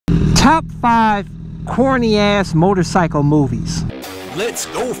Top 5 corny ass motorcycle movies. Let's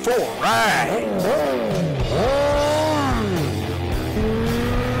go for a ride.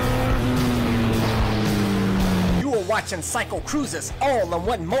 You are watching CycleCruza's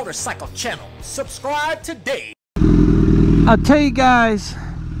all-in-one motorcycle channel. Subscribe today. I'll tell you guys,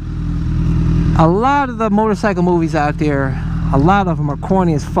 a lot of the motorcycle movies out there, a lot of them are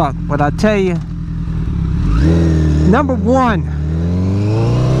corny as fuck. But I'll tell you, number 1,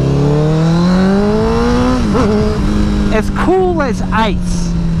 as cool as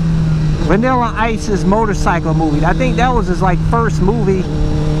Ice, Vanilla Ice's motorcycle movie. I think that was his like first movie,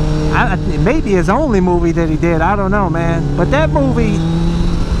 maybe his only movie that he did, I don't know, man. But that movie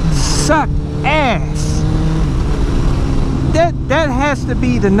sucked ass. That has to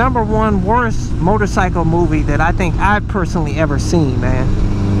be the number 1 worst motorcycle movie that I think I've personally ever seen,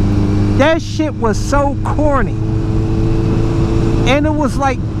 man. That shit was so corny. And it was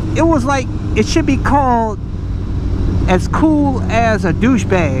like it should be called As Cool as a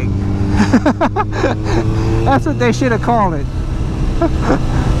Douchebag. That's what they should have called it.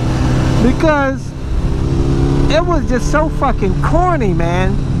 Because it was just so fucking corny,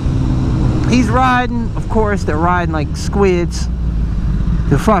 man. He's riding, of course, they're riding like squids.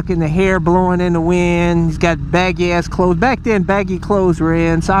 The hair blowing in the wind. He's got baggy ass clothes. Back then, baggy clothes were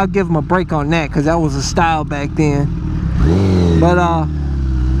in, so I'll give him a break on that because that was a style back then. But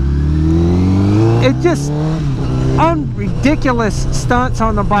it just ridiculous stunts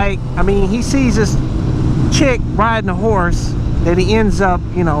on the bike. I mean, he sees this chick riding a horse that he ends up,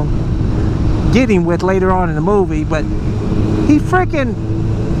 you know, getting with later on in the movie, but he freaking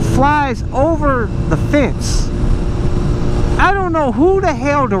flies over the fence. I don't know who the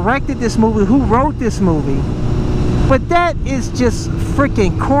hell directed this movie, who wrote this movie, but that is just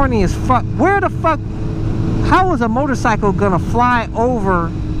freaking corny as fuck. Where the fuck, how is a motorcycle gonna fly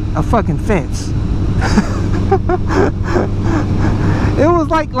over a fucking fence? It was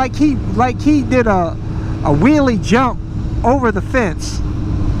like he did a wheelie jump over the fence,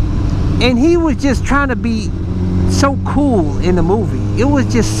 and he was just trying to be so cool in the movie. It was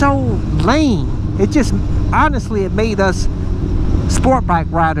just so lame. It just, honestly, it made us sport bike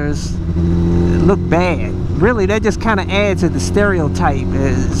riders look bad. Really, that just kind of adds to the stereotype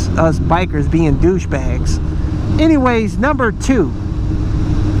as us bikers being douchebags. Anyways, number 2,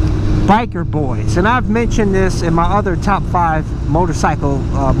 Biker Boys. And I've mentioned this in my other top 5 motorcycle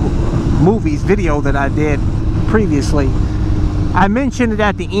movies video that I did previously. I mentioned it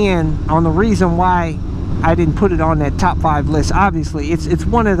at the end on the reason why I didn't put it on that top 5 list. Obviously, it's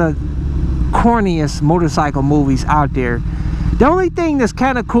one of the corniest motorcycle movies out there. The only thing that's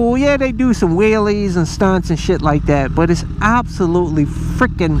kind of cool, yeah, they do some wheelies and stunts and shit like that, but it's absolutely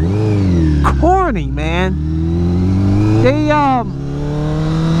freaking corny, man. They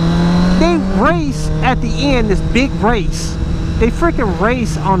race at the end, this big race. They freaking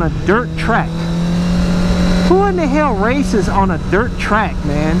race on a dirt track. Who in the hell races on a dirt track,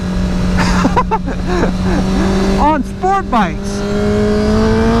 man? On sport bikes.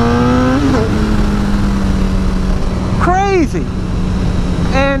 Crazy.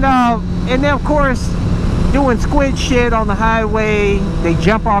 And then of course doing squid shit on the highway. They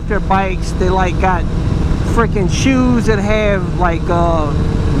jump off their bikes. They like got freaking shoes that have like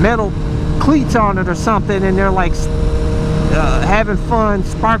metal cleats on it or something, and they're like having fun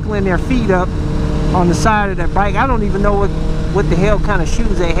sparkling their feet up on the side of their bike. I don't even know what the hell kind of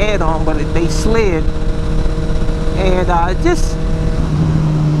shoes they had on, but they slid. And just,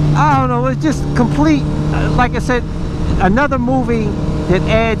 I don't know, it's just complete, like I said, another movie that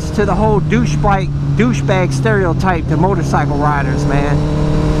adds to the whole douchebag stereotype to motorcycle riders, man.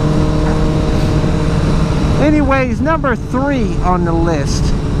 Anyways, number 3 on the list,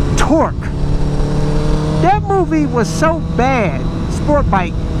 Torque. That movie was so bad, sport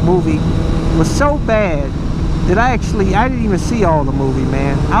bike movie was so bad that I didn't even see all the movie,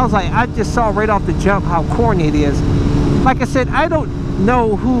 man. I was like, I just saw right off the jump how corny it is. Like I said, I don't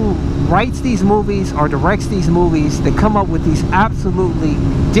know who writes these movies or directs these movies that come up with these absolutely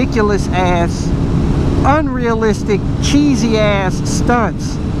ridiculous ass, unrealistic, cheesy ass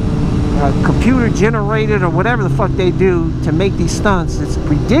stunts. Computer generated or whatever the fuck they do to make these stunts. It's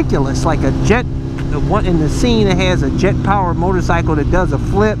ridiculous. Like a jet, one in the scene that has a jet powered motorcycle that does a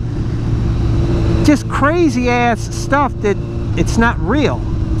flip. Just crazy ass stuff that it's not real.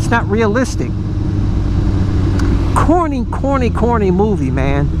 It's not realistic. Corny movie,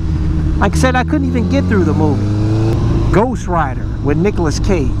 man. Like I said, I couldn't even get through the movie. Ghost Rider with Nicolas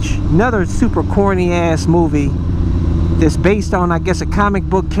Cage. Another super corny ass movie that's based on, I guess, a comic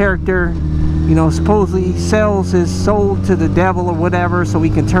book character. You know, supposedly he sells his soul to the devil or whatever, so he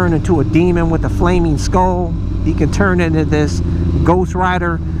can turn into a demon with a flaming skull. He can turn into this Ghost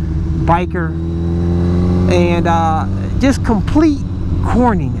Rider biker. And just complete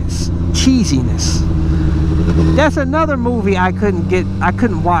corniness, cheesiness. That's another movie I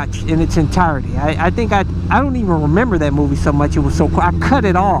couldn't watch in its entirety. I think I don't even remember that movie so much. It was so cool. I cut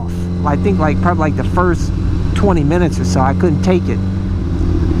it off. I think probably like the first 20 minutes or so. I couldn't take it.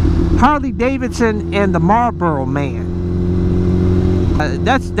 Harley Davidson and the Marlboro Man.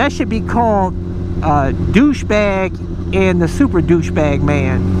 That should be called Douchebag and the Super Douchebag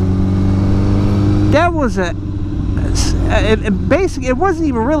Man. That was basically, it wasn't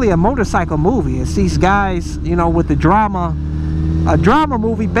even really a motorcycle movie. It's these guys, you know, with the drama. A drama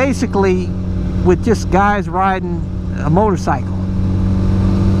movie basically with just guys riding a motorcycle.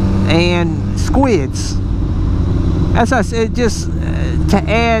 And Squids. As I said, just to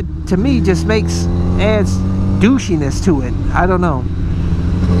add, to me, just adds douchiness to it. I don't know.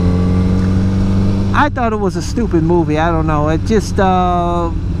 I thought it was a stupid movie. I don't know. It just,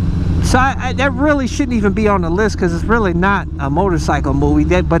 so that really shouldn't even be on the list, because it's really not a motorcycle movie.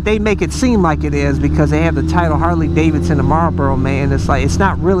 But they make it seem like it is because they have the title Harley Davidson and Marlboro Man. It's like, it's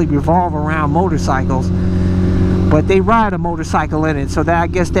not really revolve around motorcycles, but they ride a motorcycle in it, so that, I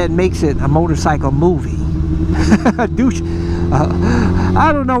guess that makes it a motorcycle movie. Douche.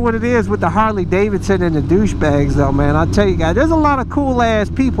 I don't know what it is with the Harley Davidson and the douchebags though, man. I'll tell you guys, there's a lot of cool ass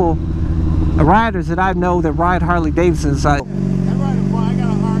people, riders that I know that ride Harley Davidsons. I ride a bike. I got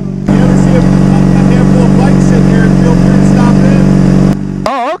a Harley. You ever see a handful of bikes in here and feel free to stop in?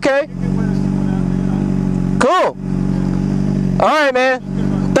 Oh, okay. Cool. All right, man.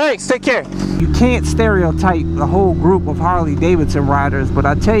 Thanks. Take care. You can't stereotype the whole group of Harley Davidson riders, but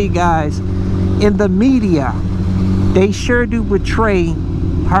I tell you guys, in the media, they sure do portray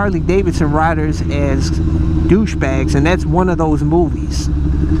Harley Davidson riders as douchebags, and that's one of those movies.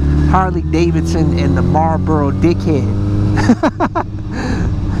 Harley Davidson and the Marlboro Dickhead.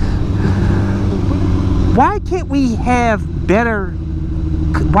 Why can't we have better,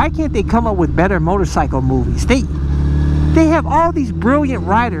 why can't they come up with better motorcycle movies? They have all these brilliant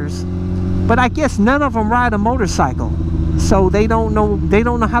riders, but I guess none of them ride a motorcycle, so they don't know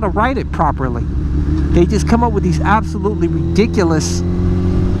how to ride it properly. They just come up with these absolutely ridiculous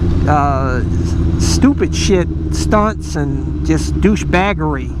stupid shit stunts and just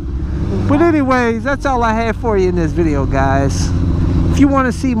douchebaggery. But anyways, that's all I have for you in this video, guys. If you want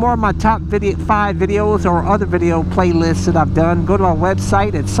to see more of my top 5 videos or other video playlists that I've done, go to my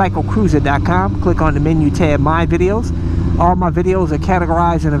website at CycleCruza.com. Click on the menu tab, My Videos. All my videos are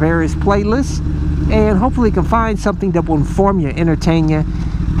categorized in various playlists, and hopefully you can find something that will inform you, entertain you.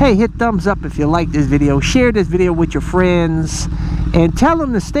 Hey, hit thumbs up if you like this video. Share this video with your friends, and tell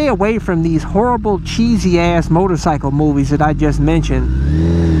them to stay away from these horrible, cheesy ass motorcycle movies that I just mentioned.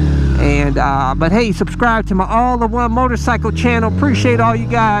 And but hey, subscribe to my all-in-one motorcycle channel. Appreciate all you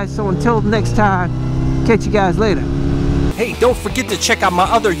guys. So until next time, catch you guys later. Hey, don't forget to check out my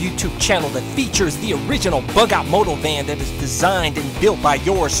other YouTube channel that features the original bug-out moto van that is designed and built by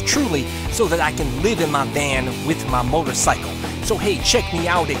yours truly, so that I can live in my van with my motorcycle. So hey, check me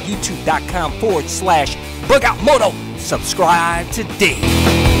out at youtube.com/bugoutmoto. Subscribe today.